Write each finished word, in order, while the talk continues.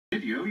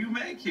video you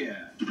make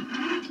here.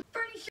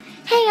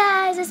 Hey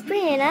guys, it's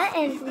Brianna,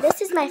 and this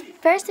is my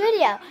first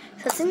video.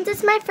 So since this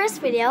is my first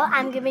video,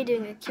 I'm going to be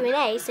doing a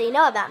Q&A so you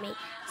know about me.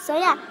 So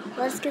yeah,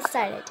 let's get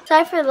started.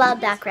 Sorry for the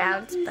loud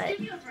backgrounds, but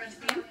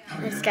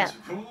let's go.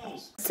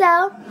 So,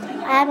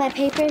 I have my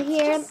paper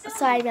here,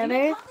 so I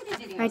remember,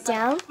 write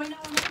down.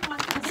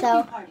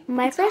 So,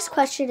 my first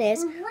question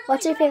is,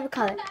 what's your favorite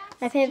color?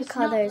 My favorite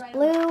color is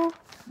blue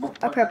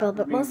or purple,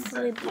 but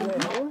mostly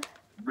blue.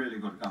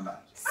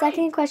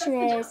 Second question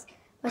is,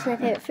 what's my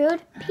favorite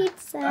food?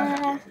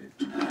 Pizza.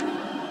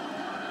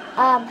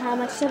 How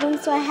much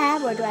siblings do I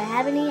have, or do I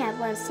have any? I have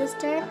one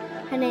sister.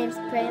 Her name's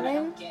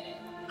Braylon.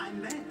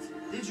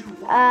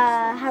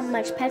 How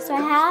much pets do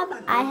I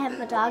have? I have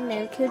a dog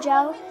named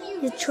Cujo.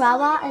 He's a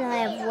Chihuahua, and I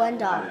have one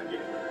dog.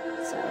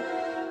 So,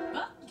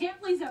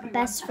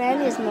 best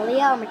friend is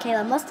Malia or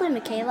Michaela. Mostly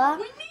Michaela.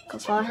 Go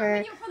follow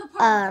her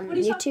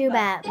YouTube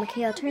at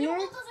Michaela Turner.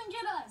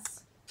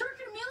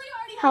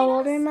 How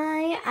old am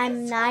I?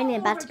 I'm 9 and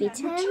about to be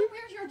 10.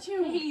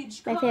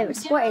 My favorite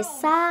sport is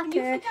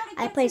soccer.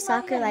 I play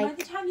soccer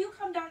like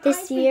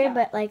this year,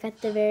 but like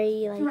at the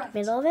very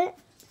middle of it.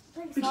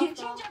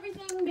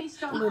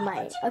 We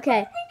might.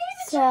 Okay,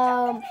 so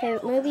my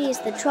favorite movie is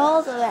The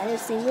Trolls, or that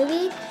Disney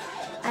movie.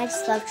 I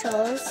just love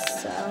trolls,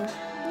 so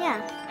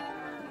yeah.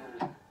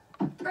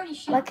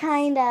 What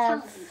kind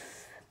of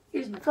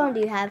phone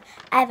do you have?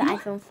 I have an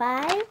iPhone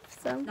 5,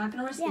 so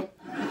yeah.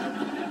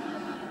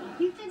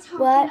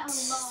 What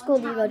school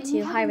do you go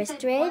to?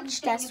 Harvest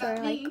Ridge. That's where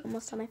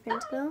almost all my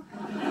friends go.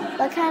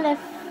 What kind of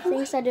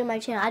things do I do on my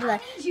channel? I do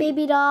like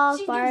baby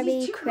dolls,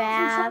 Barbie,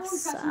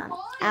 crafts,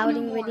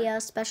 outing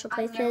videos, special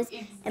places,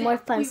 and more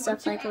fun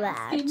stuff like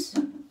that. In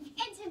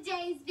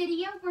today's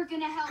video, we're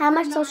gonna help. How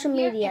much social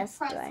media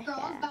do I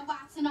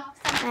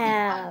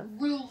have?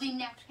 Wait,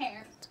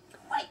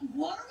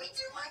 what are we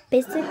doing?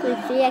 Basically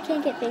 3. I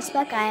can't get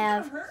Facebook. I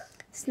have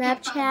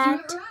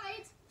Snapchat,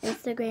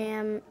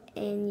 Instagram,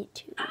 and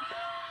YouTube.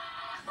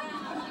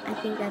 I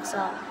think that's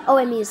all. Oh,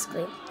 and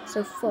Musical.ly.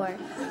 So 4.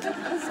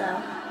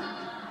 So,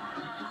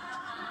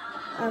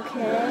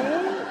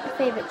 okay.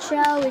 Favorite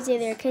show is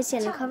either Casey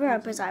Undercover or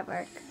Bizarre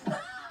Work.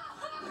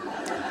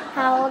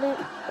 How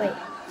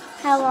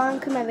long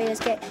could my videos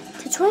get?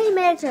 To 20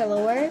 minutes or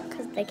lower,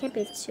 because they can't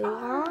be too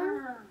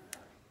long.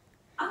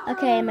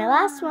 Okay, my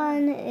last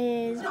one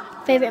is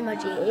favorite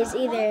emoji. Is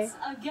either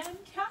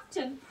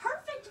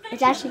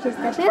it's actually just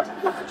the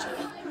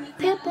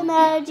poop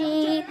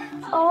emoji,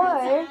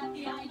 or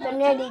the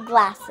nerdy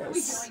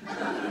glasses.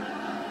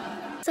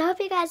 So I hope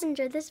you guys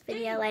enjoyed this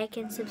video. Like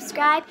and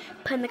subscribe.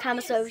 Put in the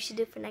comments what we should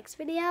do for next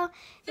video.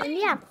 And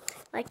yeah,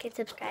 like and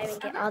subscribe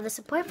and get all the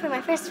support for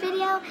my first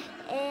video.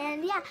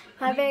 And yeah,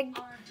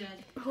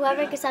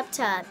 whoever gets up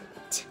to,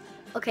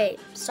 okay,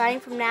 starting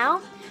from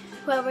now,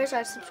 whoever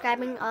starts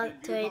subscribing all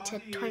the way to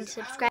 20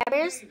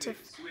 subscribers to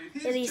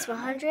at least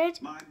 100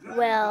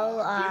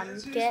 will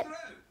get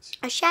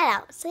a shout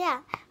out. So yeah,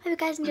 hope you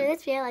guys enjoyed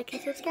this video. Like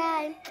and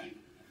subscribe.